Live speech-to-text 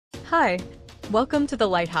Hi, welcome to the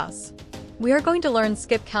Lighthouse. We are going to learn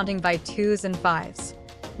skip counting by 2s and 5s.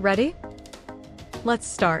 Ready? Let's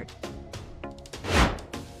start.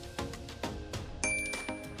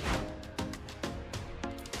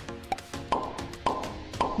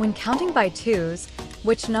 When counting by 2s,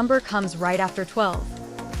 which number comes right after 12?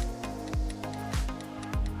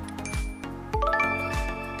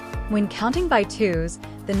 When counting by 2s,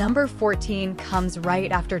 the number 14 comes right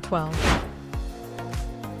after 12.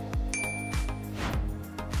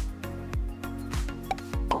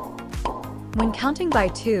 When counting by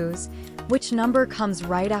 2s, which number comes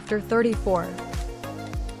right after 34?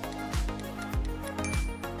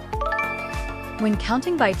 When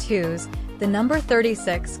counting by 2s, the number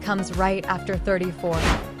 36 comes right after 34.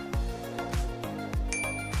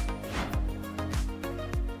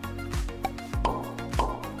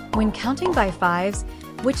 When counting by 5s,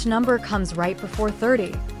 which number comes right before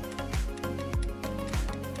 30?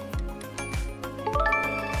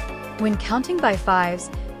 When counting by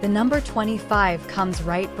 5s, the number 25 comes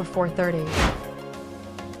right before 30.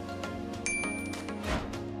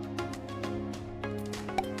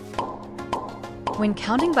 When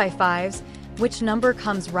counting by 5s, which number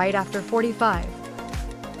comes right after 45?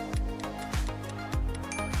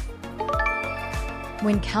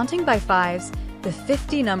 When counting by 5s, the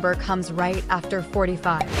 50 number comes right after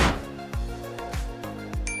 45.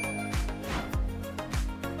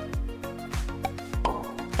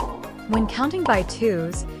 When counting by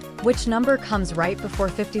 2s, which number comes right before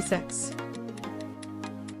 56?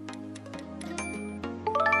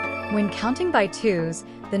 When counting by 2s,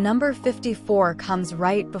 the number 54 comes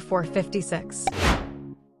right before 56.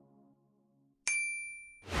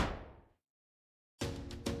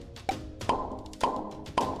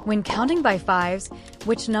 When counting by 5s,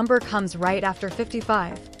 which number comes right after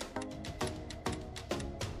 55?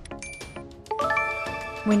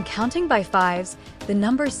 When counting by 5s, the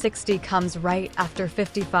number 60 comes right after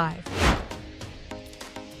 55.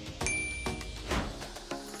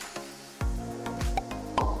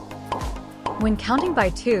 When counting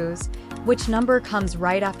by 2s, which number comes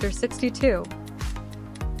right after 62?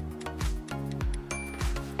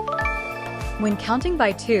 When counting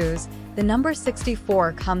by 2s, the number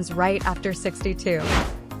 64 comes right after 62.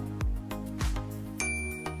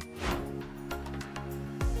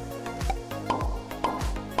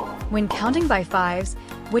 When counting by 5s,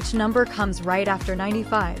 which number comes right after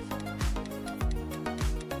 95?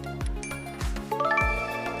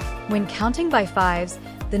 When counting by 5s,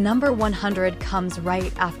 the number 100 comes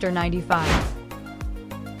right after 95.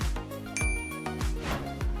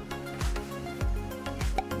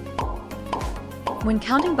 When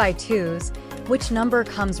counting by 2s, which number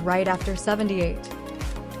comes right after 78?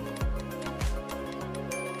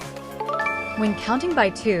 When counting by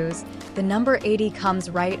 2s, the number 80 comes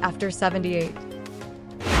right after 78.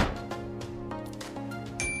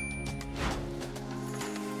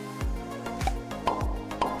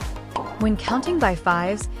 When counting by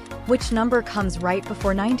 5s, which number comes right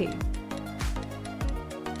before 90?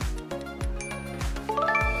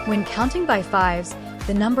 When counting by 5s,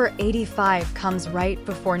 the number 85 comes right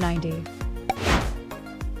before 90.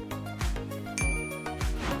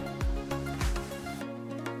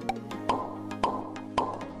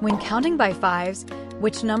 When counting by 5s,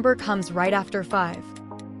 which number comes right after 5?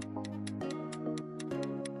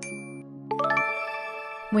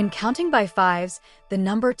 When counting by 5s, the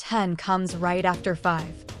number 10 comes right after 5.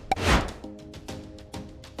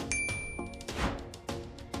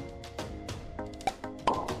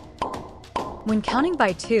 When counting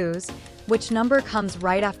by 2s, which number comes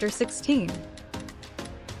right after 16?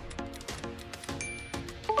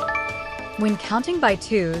 When counting by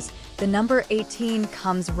 2s, the number 18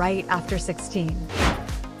 comes right after 16.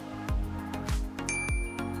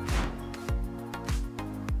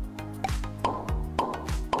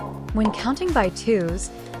 When counting by 2s,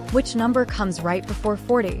 which number comes right before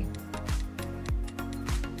 40?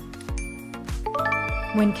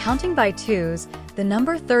 When counting by 2s, the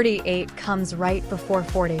number 38 comes right before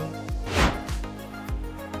 40.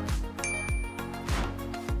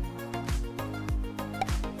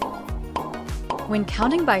 When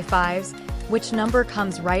counting by 5s, which number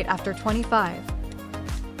comes right after 25?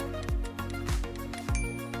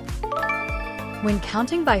 When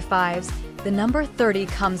counting by 5s, the number 30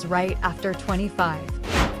 comes right after 25.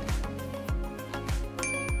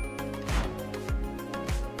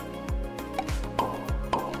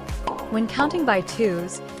 When counting by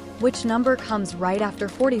 2s, which number comes right after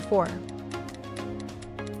 44?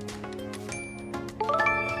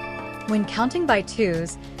 When counting by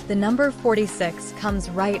 2s, the number 46 comes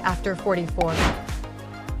right after 44.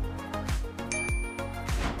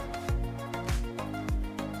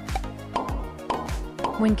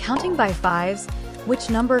 When counting by fives,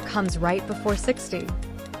 which number comes right before 60?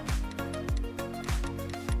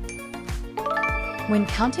 When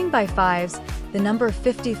counting by fives, the number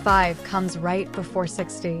 55 comes right before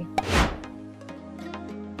 60.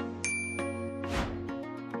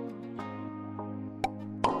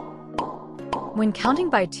 When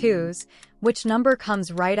counting by twos, which number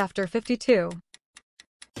comes right after 52?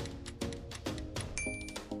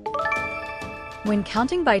 When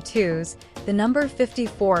counting by twos, the number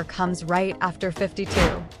 54 comes right after 52.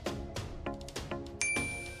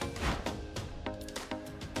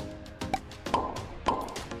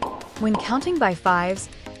 When counting by fives,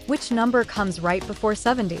 which number comes right before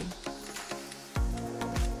 70?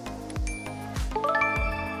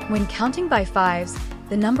 When counting by fives,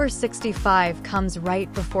 the number 65 comes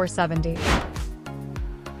right before 70.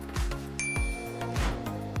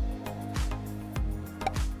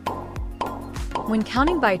 When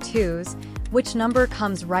counting by twos, which number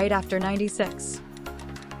comes right after 96?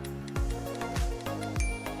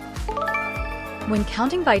 When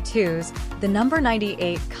counting by twos, the number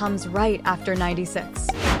 98 comes right after 96.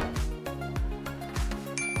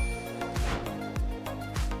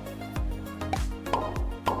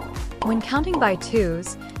 When counting by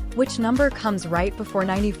twos, which number comes right before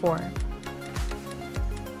 94?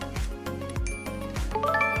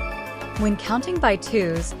 When counting by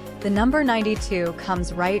twos, the number 92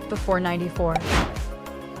 comes right before 94.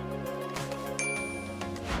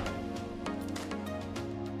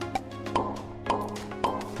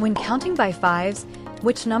 When counting by fives,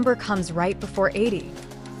 which number comes right before 80?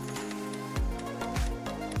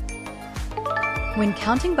 When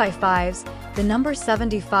counting by fives, the number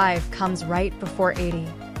 75 comes right before 80.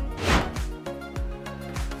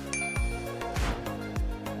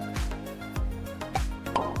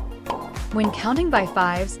 When counting by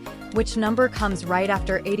fives, which number comes right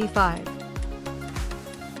after 85?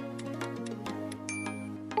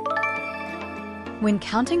 When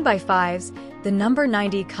counting by fives, the number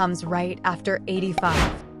 90 comes right after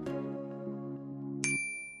 85.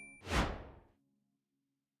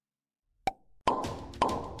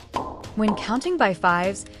 When counting by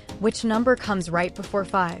fives, which number comes right before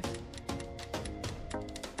 5?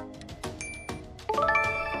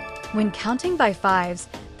 When counting by fives,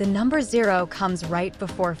 the number 0 comes right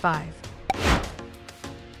before 5.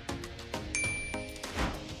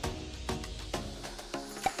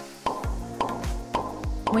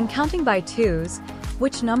 When counting by twos,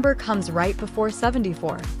 which number comes right before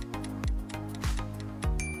 74?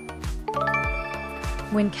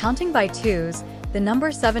 When counting by twos, the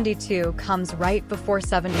number 72 comes right before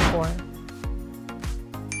 74.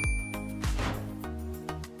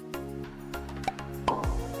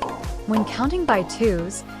 When counting by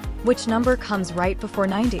twos, which number comes right before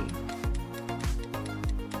 90?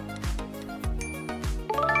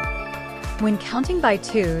 When counting by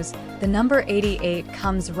twos, the number 88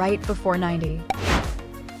 comes right before 90.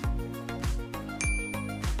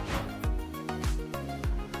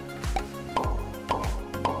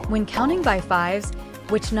 When counting by fives,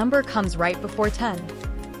 which number comes right before 10?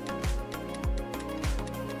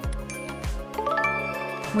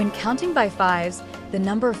 When counting by fives, the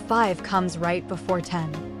number 5 comes right before 10.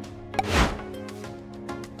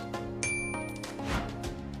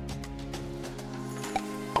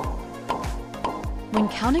 When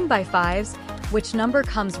counting by fives, which number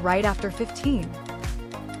comes right after 15?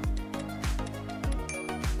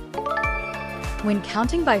 When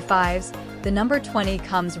counting by fives, the number 20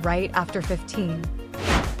 comes right after 15.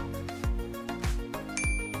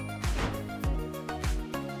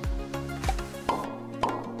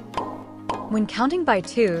 When counting by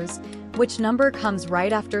twos, which number comes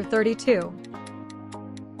right after 32?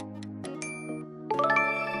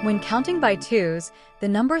 When counting by twos, the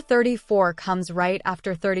number 34 comes right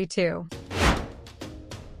after 32.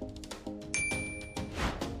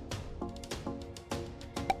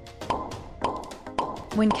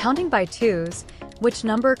 When counting by twos, which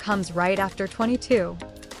number comes right after 22?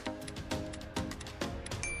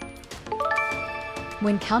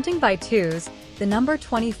 When counting by twos, the number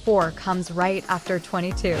 24 comes right after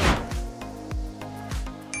 22.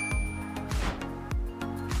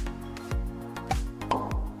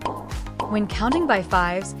 When counting by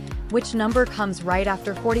fives, which number comes right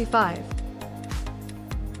after 45?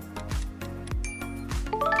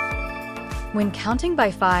 When counting by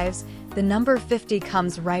fives, the number 50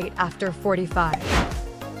 comes right after 45.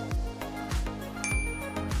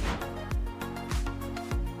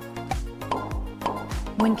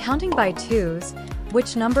 When counting by twos,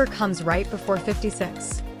 which number comes right before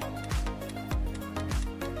 56?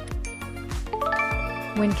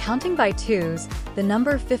 When counting by twos, the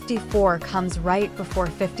number 54 comes right before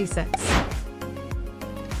 56.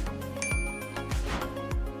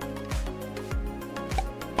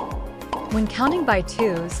 When counting by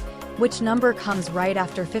twos, which number comes right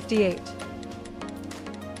after 58?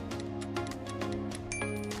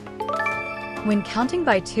 When counting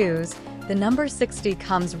by twos, the number 60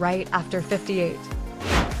 comes right after 58.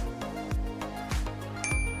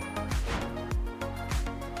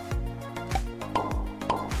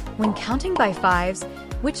 When counting by fives,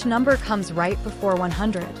 which number comes right before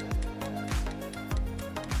 100?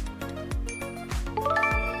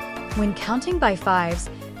 When counting by fives,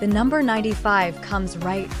 the number 95 comes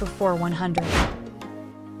right before 100.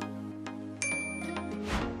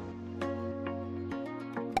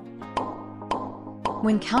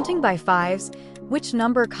 When counting by fives, which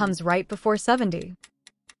number comes right before 70?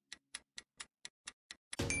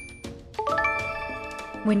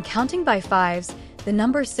 When counting by fives, the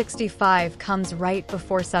number 65 comes right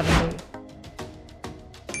before 70.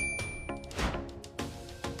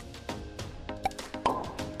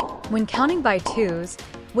 When counting by twos,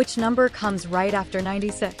 which number comes right after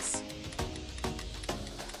 96?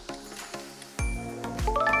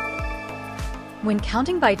 When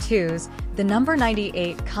counting by twos, the number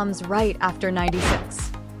 98 comes right after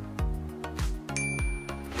 96.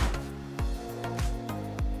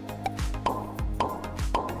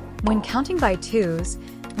 When counting by twos,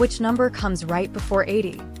 which number comes right before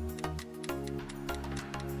 80?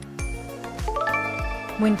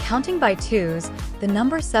 When counting by twos, the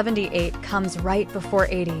number 78 comes right before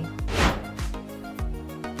 80.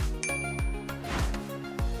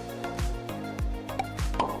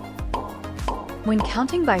 When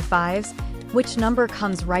counting by fives, which number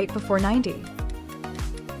comes right before 90?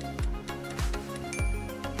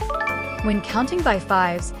 When counting by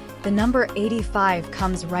fives, the number 85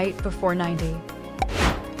 comes right before 90.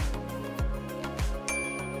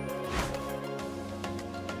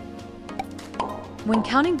 When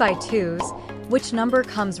counting by twos, which number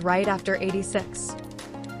comes right after 86?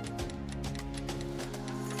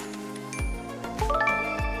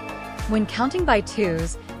 When counting by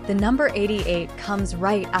twos, the number 88 comes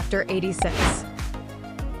right after 86.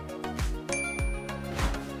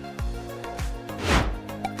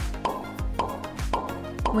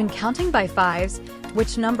 When counting by fives,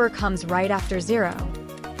 which number comes right after 0?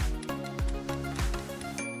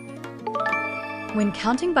 When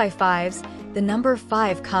counting by fives, the number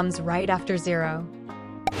 5 comes right after 0.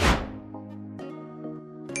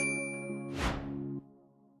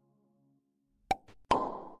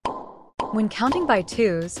 When counting by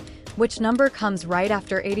twos, which number comes right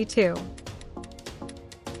after 82?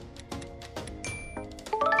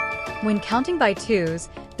 When counting by twos,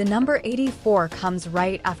 the number 84 comes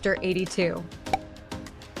right after 82.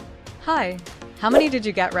 Hi, how many did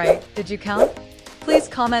you get right? Did you count? Please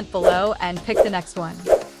comment below and pick the next one.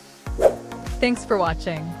 Thanks for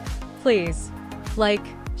watching. Please like,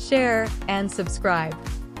 share, and subscribe.